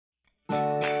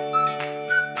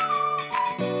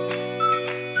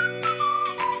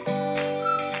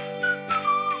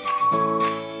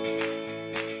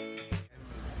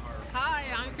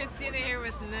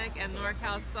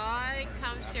Calçoy.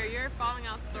 Come share your falling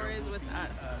out stories with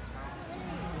us.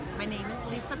 My name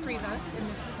is Lisa Prevost, and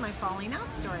this is my falling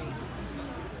out story.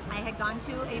 I had gone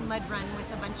to a mud run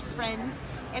with a bunch of friends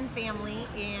and family,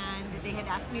 and they had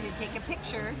asked me to take a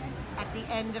picture at the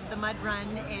end of the mud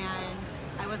run, and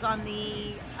I was on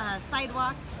the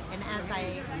sidewalk, and as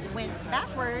I went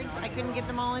backwards, I couldn't get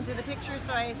them all into the picture,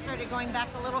 so I started going back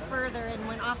a little further and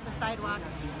went off the sidewalk,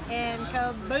 and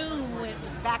kaboom,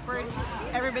 went backwards.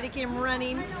 Everybody came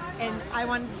running, and I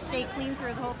wanted to stay clean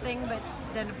through the whole thing, but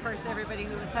then of course everybody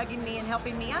who was hugging me and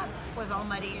helping me up was all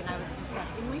muddy, and I was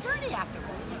disgustingly dirty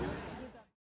afterwards.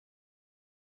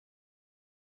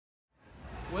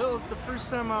 Well, the first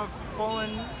time I've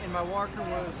fallen in my walker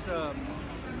was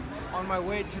on my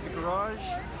way to the garage.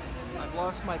 I've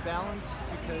lost my balance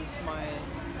because my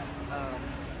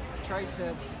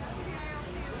tricep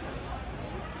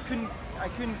I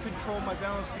couldn't control my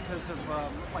balance because of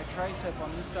my tricep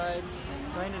on this side.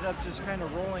 So I ended up just kind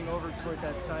of rolling over toward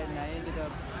that side, and I ended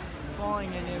up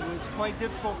falling, and it was quite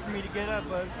difficult for me to get up,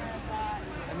 but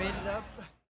I made it up.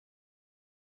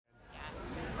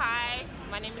 Hi,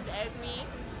 my name is Esme,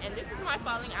 and this is my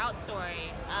falling out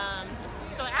story.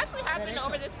 So it actually happened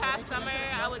over this past summer.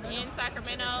 I was in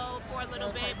Sacramento for a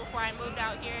little bit before I moved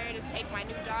out here to take my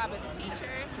new job as a teacher.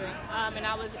 And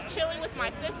I was chilling with my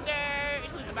sister,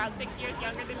 who's about 6 years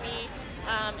younger than me,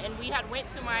 and we had went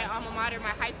to my alma mater, my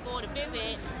high school, to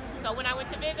visit. So when I went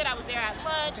to visit, I was there at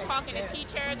lunch, talking to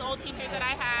teachers, old teachers that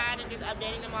I had, and just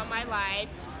updating them on my life.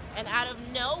 And out of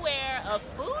nowhere, a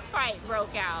food fight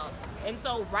broke out. And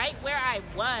so right where I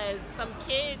was, some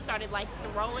kids started like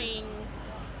throwing,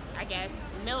 I guess,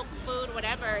 milk, food,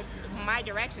 whatever, my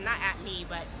direction, not at me,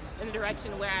 but in the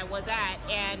direction where I was at.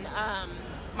 And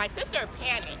my sister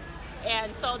panicked.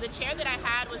 And so the chair that I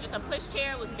had was just a push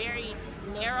chair. It was very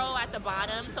narrow at the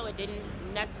bottom, so it didn't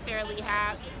necessarily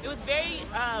have, it was very,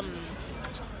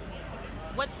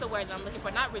 what's the word I'm looking for?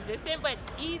 Not resistant, but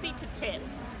easy to tip.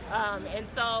 And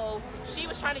so she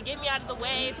was trying to get me out of the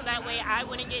way so that way I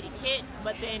wouldn't get hit,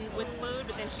 but then with food,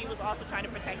 but then she was also trying to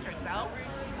protect herself.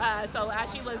 So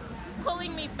as she was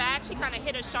pulling me back, she kind of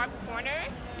hit a sharp corner,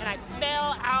 and I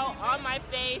fell out on my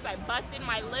face. I busted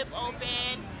my lip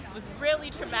open. It was really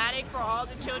traumatic for all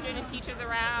the children and teachers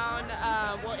around.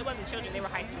 Well, it wasn't children, they were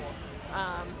high school.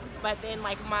 But then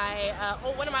like my,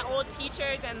 one of my old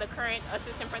teachers and the current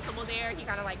assistant principal there, he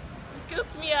kind of like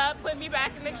scooped me up, put me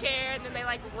back in the chair, and then they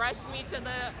like rushed me to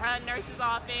the nurse's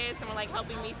office and were like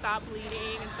helping me stop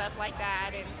bleeding and stuff like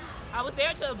that. And I was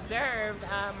there to observe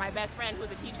my best friend who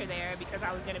was a teacher there because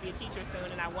I was going to be a teacher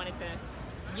soon, and I wanted to,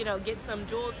 you know, get some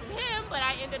jewels from him, but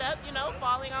I ended up, you know,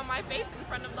 falling on my face in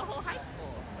front of the whole high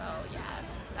school. So yeah,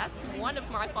 that's one of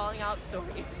my falling out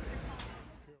stories.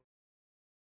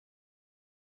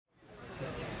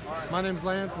 My name's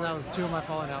Lance, and that was two of my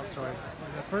falling out stories.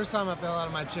 The first time I fell out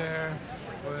of my chair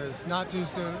was not too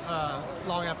soon,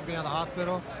 long after being out of the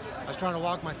hospital. I was trying to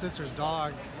walk my sister's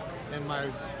dog, and my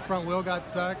front wheel got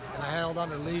stuck, and I held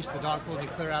onto the leash. The dog pulled me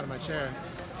clear out of my chair.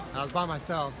 And I was by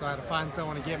myself, so I had to find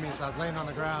someone to get me, so I was laying on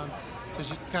the ground.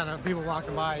 Just kind of people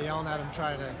walking by, yelling at them,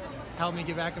 trying to help me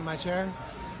get back in my chair.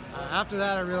 After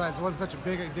that, I realized it wasn't such a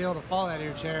big deal to fall out of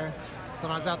your chair. So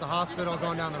when I was at the hospital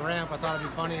going down the ramp, I thought it'd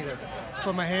be funny to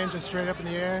put my hand just straight up in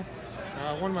the air.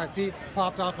 One of my feet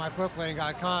popped off my foot plate and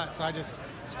got caught, so I just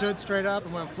stood straight up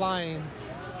and went flying.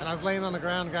 And I was laying on the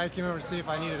ground, the guy came over to see if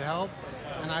I needed help.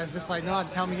 And I was just like, no,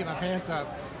 just help me get my pants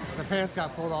up. Because the pants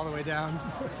got pulled all the way down.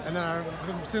 And then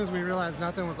as soon as we realized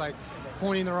nothing was like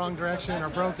pointing the wrong direction or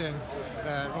broken,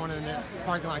 everyone in the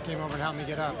parking lot came over and helped me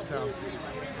get up. So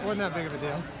it wasn't that big of a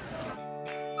deal.